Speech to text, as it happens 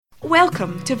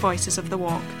Welcome to Voices of the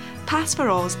Walk, Paths for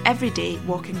All's everyday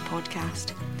walking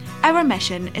podcast. Our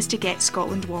mission is to get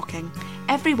Scotland walking,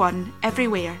 everyone,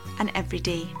 everywhere and every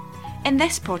day. In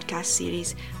this podcast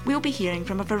series, we'll be hearing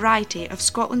from a variety of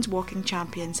Scotland's walking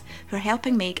champions who are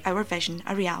helping make our vision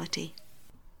a reality.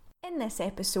 In this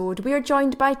episode, we are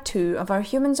joined by two of our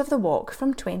Humans of the Walk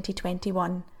from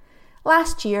 2021.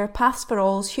 Last year, Paths for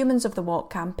All's Humans of the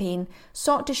Walk campaign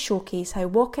sought to showcase how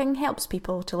walking helps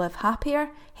people to live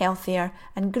happier, healthier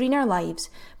and greener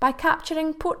lives by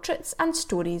capturing portraits and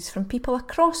stories from people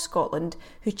across Scotland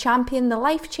who champion the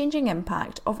life-changing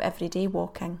impact of everyday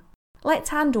walking.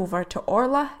 Let's hand over to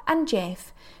Orla and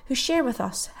Jeff, who share with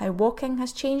us how walking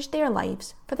has changed their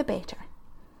lives for the better.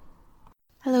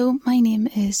 Hello, my name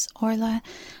is Orla.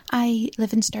 I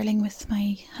live in Stirling with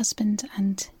my husband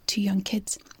and two young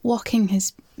kids. Walking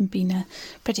has been a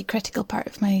pretty critical part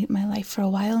of my life for a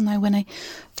while now. When I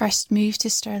first moved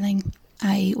to Stirling,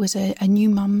 I was a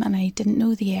new mum and I didn't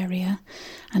know the area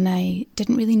and I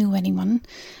didn't really know anyone.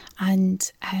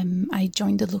 And I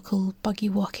joined the local buggy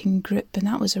walking group, and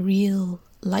that was a real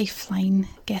lifeline,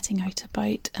 getting out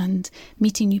about and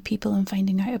meeting new people and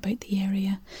finding out about the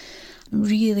area.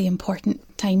 Really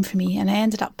important time for me, and I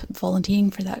ended up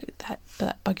volunteering for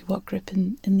that buggy walk group.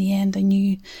 In the end, I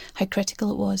knew how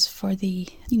critical it was for the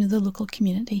local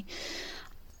community,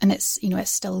 and it's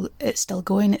still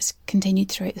going. It's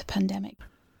continued throughout the pandemic.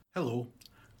 Hello,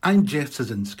 I'm Jeff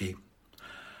Szynski.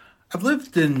 I've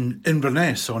lived in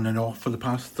Inverness on and off for the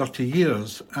past 30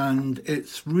 years, and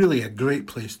it's really a great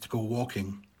place to go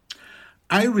walking.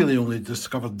 I really only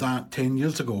discovered that 10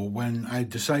 years ago when I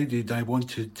decided I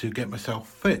wanted to get myself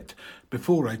fit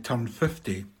before I turned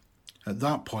 50. At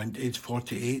that point, age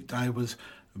 48, I was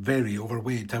very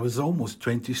overweight. I was almost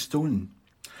 20 stone.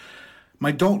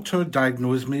 My doctor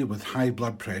diagnosed me with high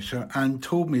blood pressure and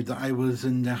told me that I was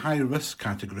in the high risk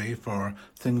category for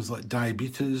things like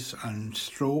diabetes and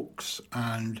strokes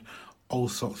and all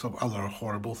sorts of other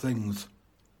horrible things.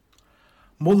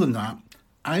 More than that,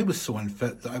 I was so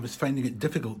unfit that I was finding it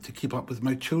difficult to keep up with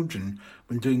my children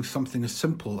when doing something as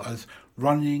simple as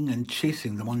running and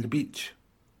chasing them on the beach.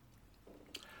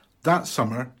 That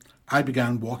summer, I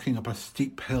began walking up a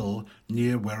steep hill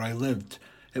near where I lived.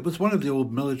 It was one of the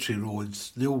old military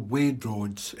roads, the old Wade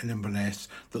roads in Inverness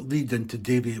that lead into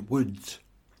Daviate Woods.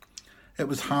 It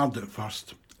was hard at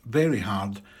first, very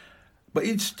hard, but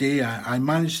each day I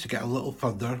managed to get a little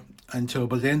further until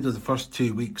by the end of the first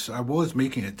 2 weeks I was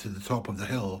making it to the top of the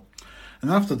hill.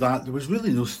 And after that there was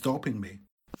really no stopping me.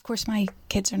 Of course, my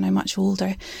kids are now much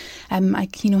older. I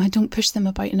don't push them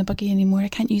about in a buggy anymore. I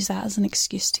can't use that as an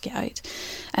excuse to get out.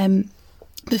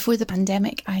 Before the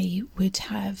pandemic, I would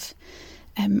have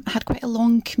had quite a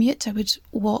long commute. I would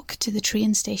walk to the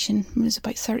train station. It was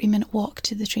about a 30-minute walk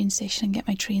to the train station and get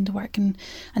my train to work and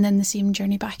then the same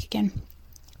journey back again.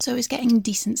 So I was getting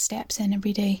decent steps in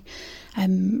every day.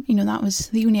 That was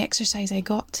the only exercise I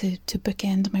got to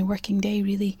bookend my working day,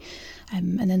 really,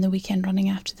 and then the weekend running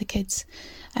after the kids.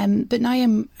 But now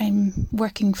I'm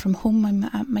working from home. I'm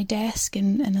at my desk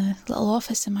in a little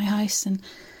office in my house, and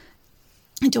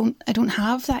I don't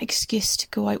have that excuse to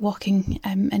go out walking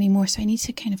anymore. So I need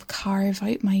to kind of carve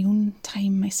out my own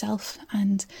time myself,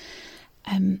 and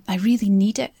I really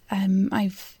need it.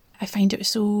 I find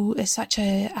it's such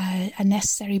a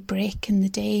necessary break in the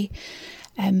day.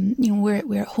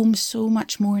 We're at home so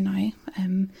much more now.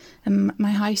 In my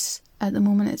house at the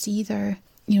moment, it's either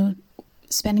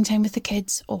spending time with the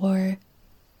kids or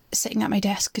sitting at my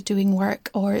desk doing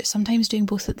work, or sometimes doing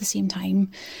both at the same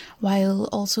time, while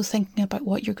also thinking about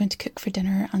what you're going to cook for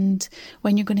dinner and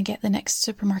when you're going to get the next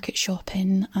supermarket shop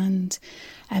in, and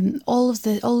all of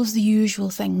the usual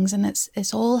things. And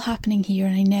it's all happening here,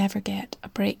 and I never get a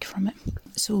break from it.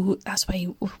 So that's why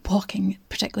walking,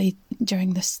 particularly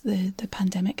during the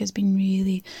pandemic, has been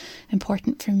really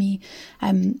important for me.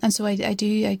 And so I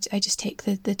just take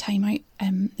the time out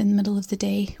in the middle of the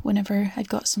day whenever I've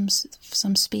got some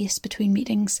space between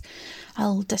meetings.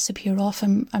 I'll disappear off.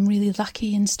 I'm really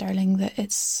lucky in Stirling that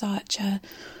it's such a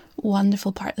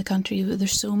wonderful part of the country.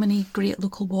 There's so many great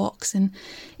local walks, and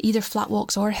either flat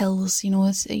walks or hills.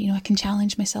 I can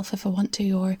challenge myself if I want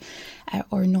to,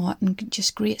 or not, and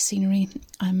just great scenery.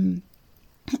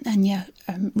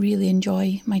 Really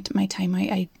enjoy my time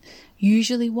out. I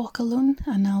usually walk alone,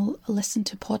 and I'll listen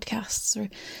to podcasts or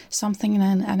something,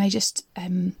 and I just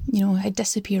I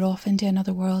disappear off into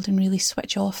another world and really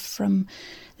switch off from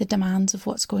the demands of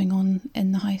what's going on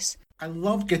in the house. I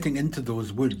love getting into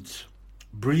those woods,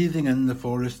 breathing in the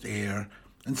forest air,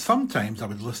 and sometimes I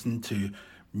would listen to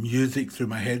music through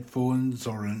my headphones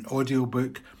or an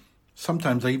audiobook.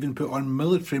 Sometimes I even put on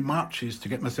military marches to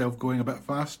get myself going a bit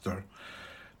faster.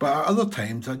 But at other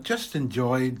times I just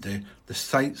enjoyed the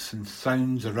sights and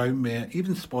sounds around me. I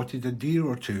even spotted a deer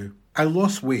or two. I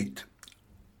lost weight,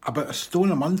 about 1 stone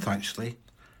a month actually,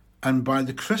 and by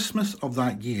the Christmas of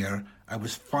that year I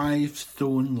was 5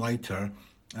 stone lighter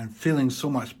and feeling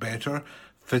so much better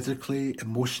physically,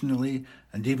 emotionally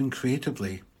and even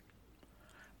creatively.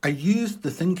 I used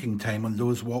the thinking time on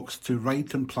those walks to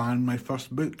write and plan my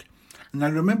first book, and I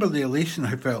remember the elation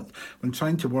I felt when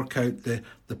trying to work out the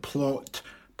plot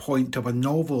point of a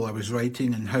novel I was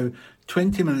writing, and how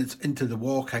 20 minutes into the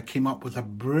walk I came up with a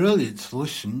brilliant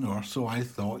solution, or so I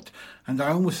thought, and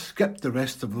I almost skipped the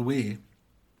rest of the way.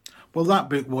 Well, that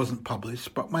book wasn't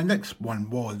published, but my next one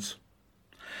was.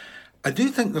 I do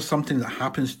think there's something that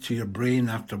happens to your brain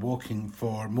after walking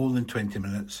for more than 20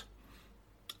 minutes.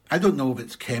 I don't know if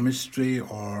it's chemistry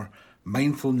or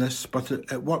mindfulness, but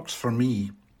it works for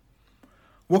me.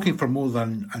 Walking for more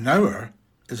than an hour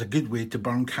is a good way to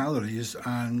burn calories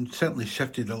and certainly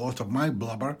shifted a lot of my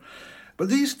blubber, but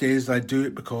these days I do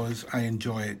it because I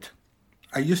enjoy it.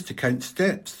 I used to count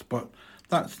steps, but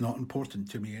that's not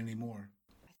important to me anymore.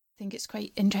 I think it's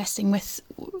quite interesting with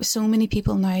so many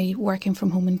people now working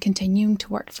from home and continuing to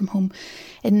work from home.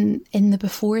 In the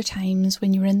before times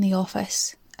when you were in the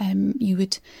office, you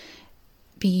would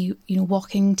be,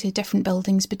 walking to different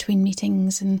buildings between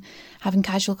meetings and having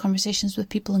casual conversations with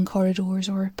people in corridors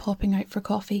or popping out for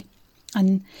coffee.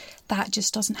 And that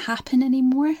just doesn't happen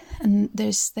anymore. And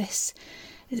there's this,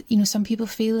 some people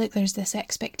feel like there's this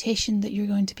expectation that you're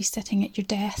going to be sitting at your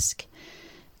desk,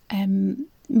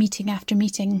 meeting after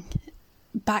meeting,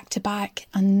 back to back,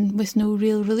 and with no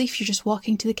real relief. You're just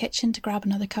walking to the kitchen to grab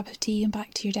another cup of tea and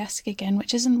back to your desk again,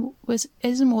 which isn't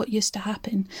what used to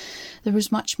happen. There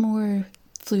was much more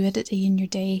fluidity in your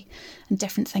day and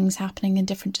different things happening and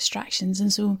different distractions,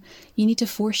 and so you need to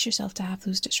force yourself to have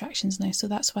those distractions now. So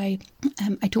that's why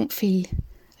I don't feel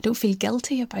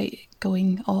guilty about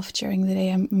going off during the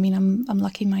day. I'm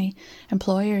lucky my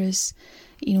employer isn't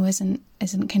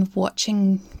kind of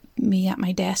watching me at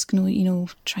my desk,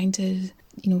 trying to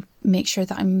make sure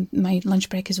that my lunch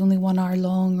break is only 1 hour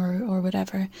long or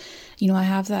whatever. I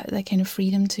have that kind of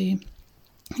freedom to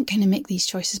kind of make these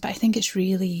choices, but I think it's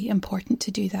really important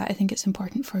to do that. I think it's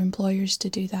important for employers to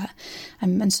do that,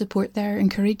 and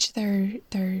encourage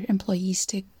their employees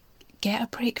to get a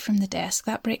break from the desk.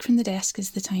 That break from the desk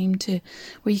is the time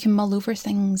where you can mull over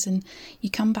things and you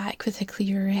come back with a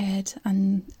clearer head,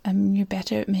 and you're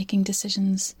better at making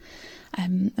decisions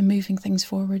and moving things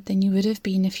forward than you would have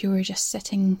been if you were just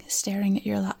sitting staring at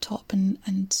your laptop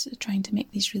and trying to make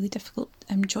these really difficult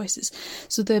choices.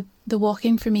 So the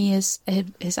walking for me is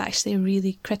actually a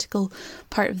really critical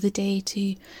part of the day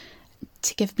to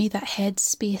give me that head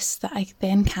space that I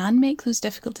then can make those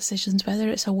difficult decisions, whether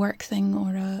it's a work thing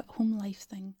or a home life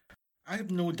thing. I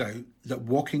have no doubt that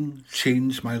walking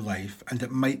changed my life, and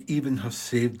it might even have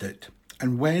saved it.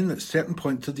 And when at certain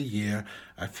points of the year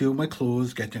I feel my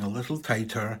clothes getting a little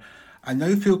tighter, I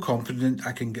now feel confident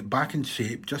I can get back in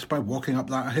shape just by walking up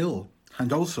that hill,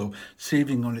 and also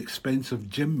saving on expensive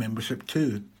gym membership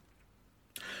too.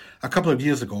 A couple of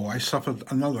years ago I suffered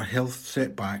another health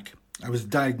setback. I was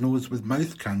diagnosed with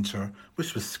mouth cancer,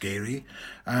 which was scary,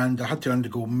 and I had to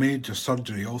undergo major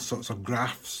surgery, all sorts of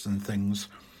grafts and things.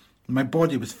 My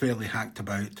body was fairly hacked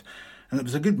about, and it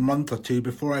was a good month or two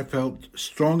before I felt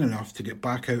strong enough to get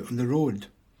back out on the road.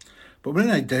 But when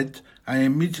I did, I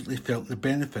immediately felt the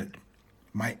benefit.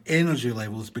 My energy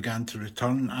levels began to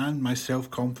return, and my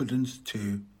self-confidence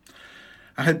too.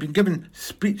 I had been given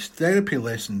speech therapy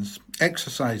lessons,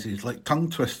 exercises like tongue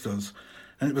twisters,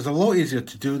 and it was a lot easier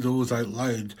to do those out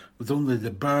loud with only the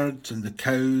birds and the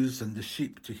cows and the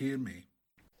sheep to hear me.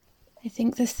 I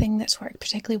think the thing that's worked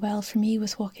particularly well for me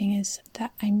with walking is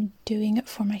that I'm doing it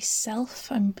for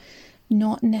myself. I'm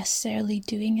not necessarily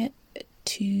doing it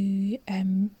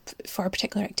for a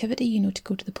particular activity, to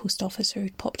go to the post office or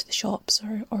pop to the shops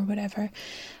or whatever.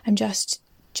 I'm just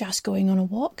going on a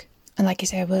walk. And like I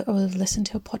say, I will listen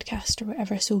to a podcast or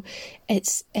whatever. So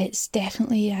it's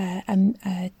definitely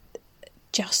a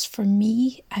just for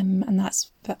me, and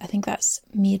I think that's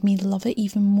made me love it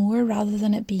even more, rather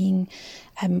than it being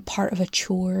part of a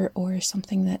chore or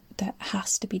something that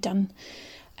has to be done.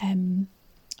 And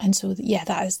so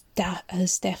that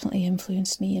has definitely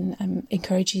influenced me and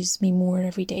encourages me more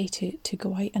every day to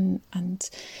go out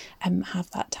and have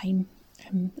that time.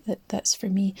 That's for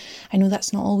me. I know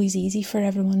that's not always easy for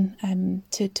everyone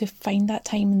to find that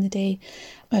time in the day.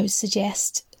 I would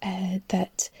suggest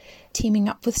that teaming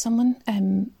up with someone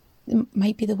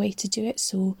might be the way to do it.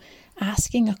 So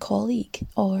asking a colleague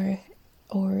or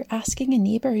or asking a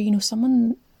neighbour, you know,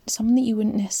 someone that you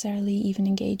wouldn't necessarily even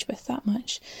engage with that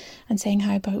much, and saying,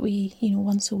 how about we, you know,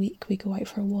 once a week we go out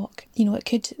for a walk. You know, that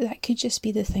could just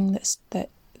be the thing that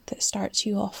starts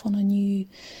you off on a new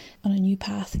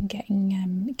path, and getting out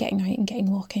and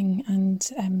getting walking, and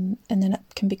then it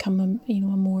can become a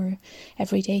more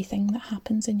everyday thing that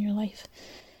happens in your life.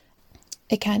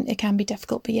 It can be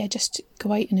difficult, but yeah, just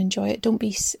go out and enjoy it. Don't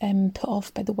be put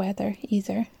off by the weather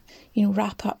either. You know,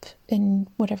 wrap up in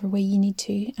whatever way you need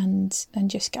to, and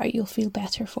just get out. You'll feel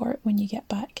better for it when you get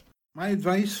back. My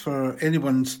advice for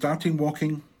anyone starting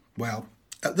walking, well,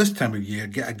 at this time of year,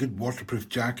 get a good waterproof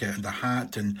jacket and a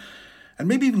hat, and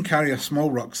maybe even carry a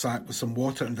small rucksack with some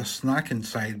water and a snack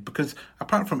inside, because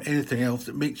apart from anything else,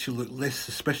 it makes you look less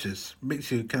suspicious,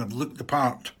 makes you kind of look the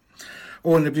part.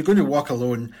 Oh, and if you're going to walk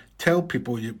alone, tell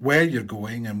people where you're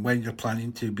going and when you're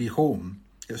planning to be home.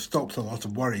 It stops a lot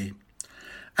of worry.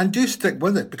 And do stick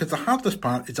with it, because the hardest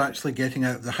part is actually getting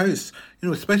out of the house, you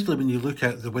know, especially when you look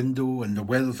out the window and the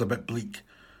weather's a bit bleak.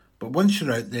 But once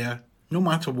you're out there, no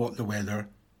matter what the weather,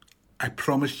 I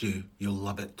promise you'll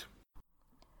love it.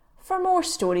 For more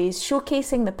stories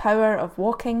showcasing the power of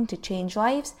walking to change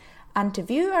lives, and to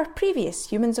view our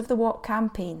previous Humans of the Walk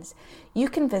campaigns, you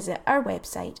can visit our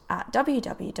website at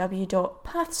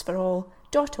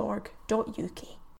www.pathsforall.org.uk.